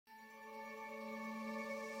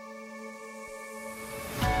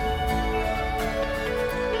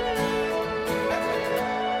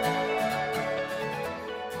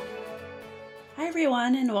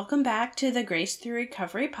welcome back to the Grace Through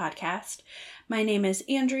Recovery podcast. My name is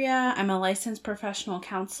Andrea. I'm a licensed professional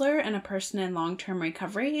counselor and a person in long-term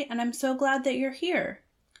recovery, and I'm so glad that you're here.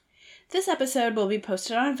 This episode will be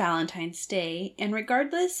posted on Valentine's Day, and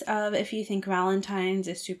regardless of if you think Valentine's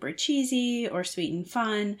is super cheesy or sweet and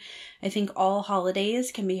fun, I think all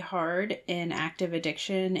holidays can be hard in active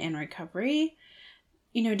addiction and recovery.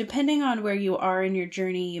 Depending on where you are in your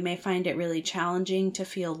journey, you may find it really challenging to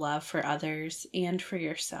feel love for others and for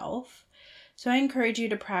yourself. So I encourage you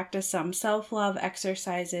to practice some self-love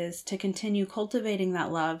exercises to continue cultivating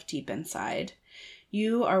that love deep inside.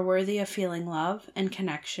 You are worthy of feeling love and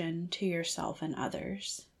connection to yourself and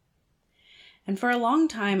others. And for a long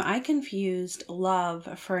time, I confused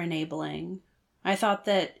love for enabling. I thought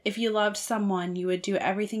that if you loved someone, you would do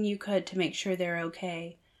everything you could to make sure they're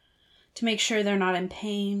okay, to make sure they're not in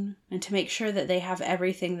pain, and to make sure that they have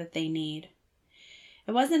everything that they need.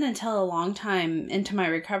 It wasn't until a long time into my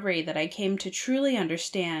recovery that I came to truly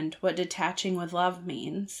understand what detaching with love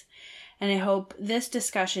means, and I hope this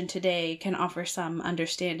discussion today can offer some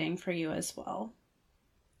understanding for you as well.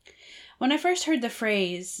 When I first heard the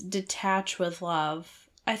phrase, detach with love,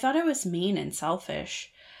 I thought it was mean and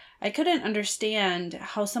selfish. I couldn't understand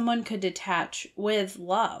how someone could detach with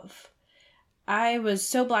love. I was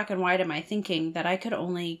so black and white in my thinking that I could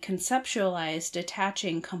only conceptualize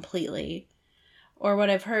detaching completely, or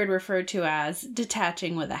what I've heard referred to as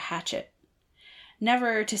detaching with a hatchet.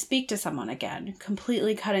 Never to speak to someone again,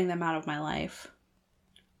 completely cutting them out of my life.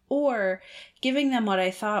 Or giving them what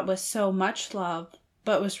I thought was so much love,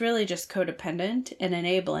 but was really just codependent and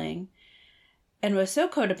enabling, and was so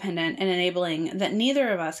codependent and enabling that neither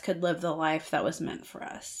of us could live the life that was meant for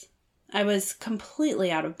us. I was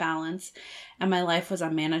completely out of balance, and my life was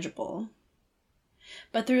unmanageable.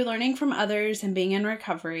 But through learning from others and being in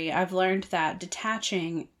recovery, I've learned that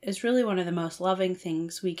detaching is really one of the most loving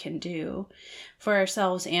things we can do for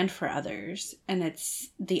ourselves and for others, and it's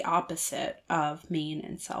the opposite of mean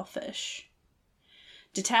and selfish.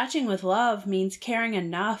 Detaching with love means caring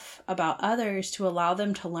enough about others to allow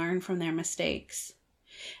them to learn from their mistakes.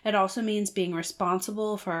 It also means being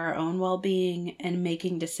responsible for our own well-being and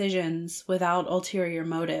making decisions without ulterior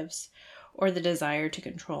motives or the desire to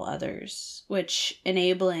control others, which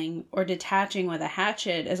enabling or detaching with a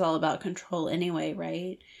hatchet is all about control anyway,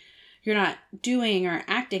 right? You're not doing or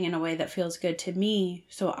acting in a way that feels good to me,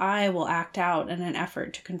 so I will act out in an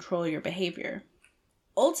effort to control your behavior.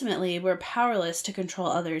 Ultimately, we're powerless to control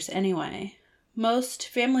others anyway. Most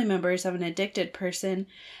family members of an addicted person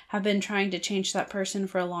have been trying to change that person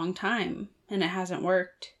for a long time, and it hasn't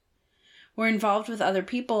worked. We're involved with other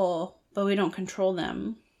people, but we don't control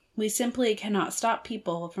them. We simply cannot stop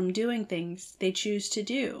people from doing things they choose to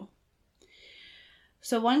do.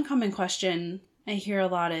 So one common question I hear a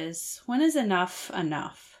lot is, when is enough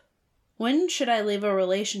enough? When should I leave a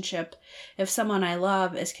relationship if someone I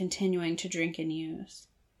love is continuing to drink and use?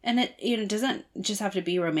 And it doesn't just have to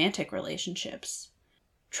be romantic relationships.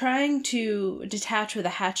 Trying to detach with a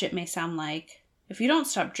hatchet may sound like, if you don't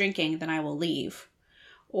stop drinking, then I will leave,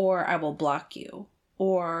 or I will block you,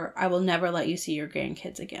 or I will never let you see your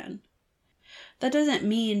grandkids again. That doesn't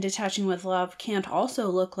mean detaching with love can't also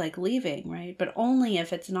look like leaving, right? But only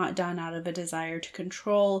if it's not done out of a desire to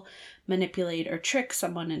control, manipulate, or trick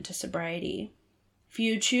someone into sobriety. If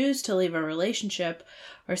you choose to leave a relationship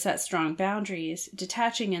or set strong boundaries,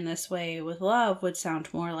 detaching in this way with love would sound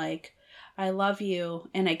more like, I love you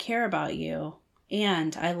and I care about you,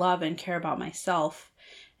 and I love and care about myself,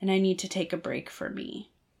 and I need to take a break for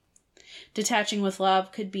me. Detaching with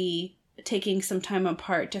love could be taking some time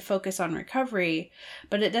apart to focus on recovery,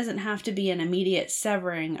 but it doesn't have to be an immediate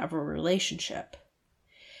severing of a relationship.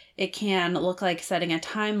 It can look like setting a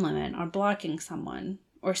time limit or blocking someone,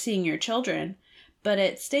 or seeing your children, but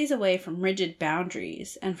it stays away from rigid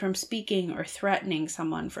boundaries and from speaking or threatening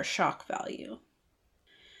someone for shock value.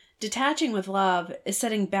 Detaching with love is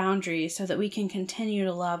setting boundaries so that we can continue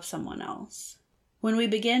to love someone else. When we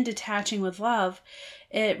begin detaching with love,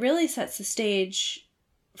 it really sets the stage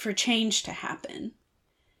for change to happen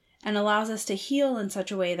and allows us to heal in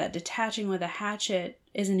such a way that detaching with a hatchet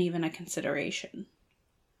isn't even a consideration.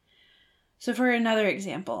 So for another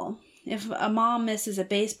example, if a mom misses a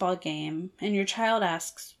baseball game and your child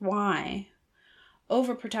asks why,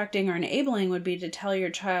 overprotecting or enabling would be to tell your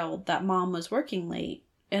child that mom was working late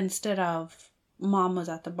instead of mom was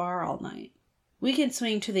at the bar all night. We can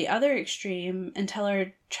swing to the other extreme and tell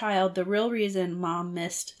our child the real reason mom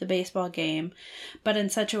missed the baseball game, but in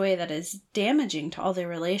such a way that is damaging to all their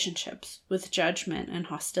relationships with judgment and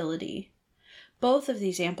hostility. Both of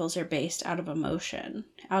these examples are based out of emotion,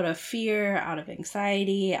 out of fear, out of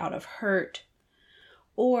anxiety, out of hurt.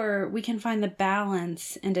 Or we can find the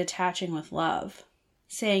balance in detaching with love,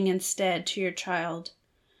 saying instead to your child,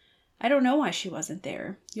 I don't know why she wasn't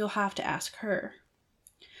there. You'll have to ask her.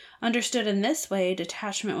 Understood in this way,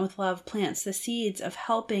 detachment with love plants the seeds of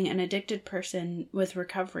helping an addicted person with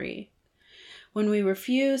recovery. When we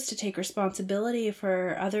refuse to take responsibility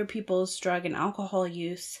for other people's drug and alcohol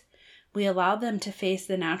use, we allow them to face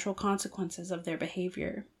the natural consequences of their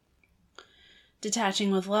behavior.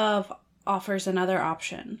 Detaching with love offers another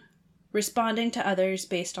option, responding to others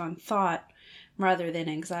based on thought rather than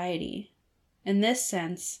anxiety. In this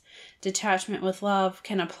sense, detachment with love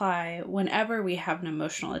can apply whenever we have an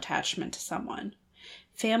emotional attachment to someone,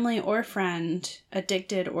 family or friend,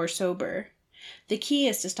 addicted or sober. The key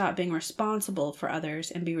is to stop being responsible for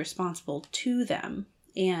others and be responsible to them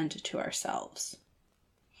and to ourselves.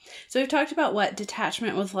 So we've talked about what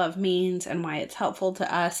detachment with love means and why it's helpful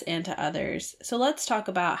to us and to others. So let's talk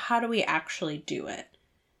about how do we actually do it.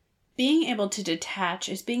 Being able to detach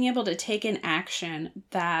is being able to take an action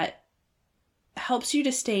that helps you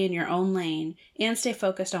to stay in your own lane and stay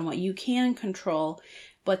focused on what you can control,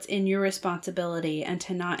 what's in your responsibility, and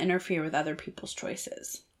to not interfere with other people's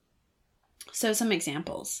choices. So some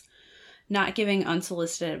examples: not giving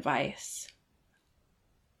unsolicited advice,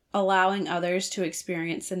 allowing others to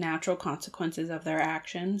experience the natural consequences of their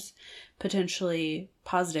actions, potentially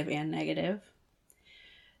positive and negative,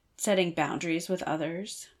 setting boundaries with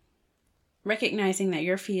others, recognizing that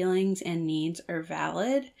your feelings and needs are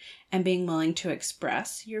valid and being willing to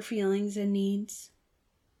express your feelings and needs,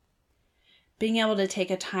 being able to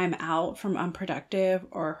take a time out from unproductive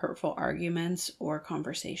or hurtful arguments or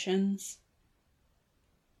conversations,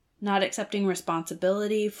 not accepting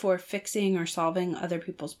responsibility for fixing or solving other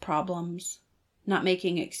people's problems, not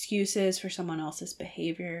making excuses for someone else's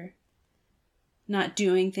behavior, not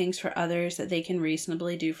doing things for others that they can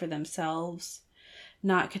reasonably do for themselves,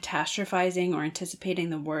 not catastrophizing or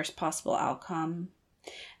anticipating the worst possible outcome,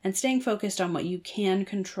 and staying focused on what you can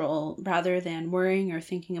control rather than worrying or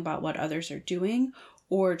thinking about what others are doing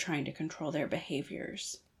or trying to control their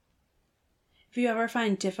behaviors. If you ever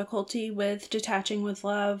find difficulty with detaching with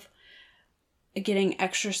love, getting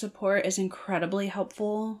extra support is incredibly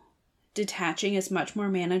helpful. Detaching is much more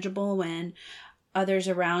manageable when others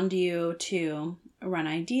around you to run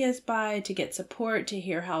ideas by, to get support, to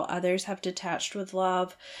hear how others have detached with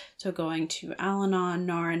love. So going to Al-Anon,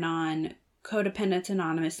 Nar-Anon, Codependence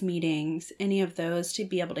Anonymous meetings, any of those, to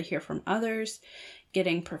be able to hear from others,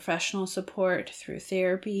 getting professional support through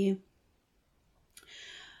therapy.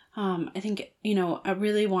 I think, I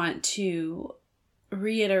really want to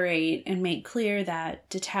reiterate and make clear that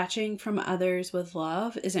detaching from others with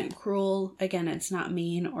love isn't cruel. Again, it's not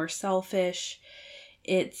mean or selfish.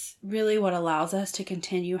 It's really what allows us to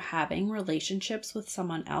continue having relationships with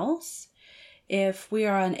someone else. If we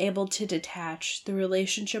are unable to detach, the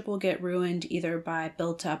relationship will get ruined either by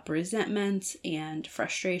built up resentments and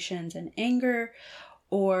frustrations and anger,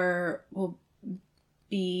 or will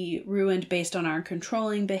be ruined based on our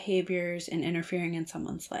controlling behaviors and interfering in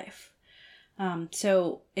someone's life.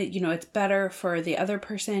 So it's better for the other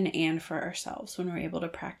person and for ourselves when we're able to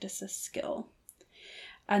practice this skill.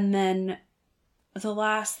 And then the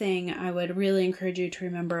last thing I would really encourage you to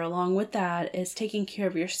remember along with that is taking care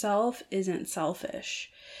of yourself isn't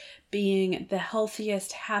selfish. Being the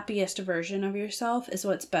healthiest, happiest version of yourself is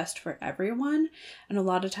what's best for everyone. And a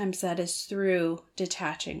lot of times that is through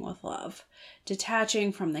detaching with love.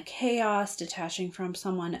 Detaching from the chaos, detaching from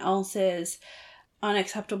someone else's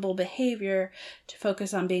unacceptable behavior to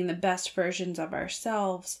focus on being the best versions of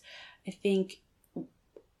ourselves. I think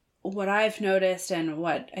what I've noticed and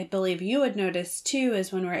what I believe you would notice too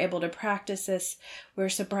is when we're able to practice this, we're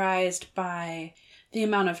surprised by the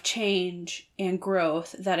amount of change and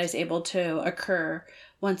growth that is able to occur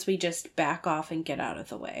once we just back off and get out of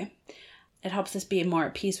the way. It helps us be more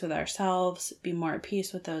at peace with ourselves, be more at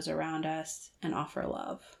peace with those around us, and offer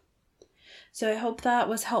love. So I hope that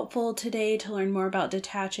was helpful today to learn more about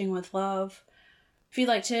detaching with love. If you'd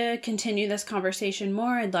like to continue this conversation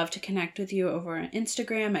more, I'd love to connect with you over on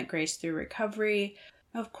Instagram at Grace Through Recovery.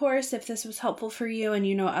 Of course, if this was helpful for you and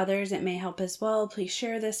you know others it may help as well, please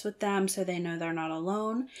share this with them so they know they're not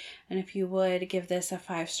alone. And if you would give this a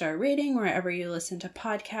 5-star rating wherever you listen to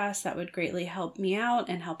podcasts, that would greatly help me out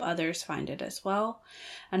and help others find it as well.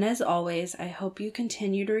 And as always, I hope you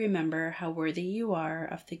continue to remember how worthy you are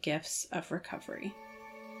of the gifts of recovery.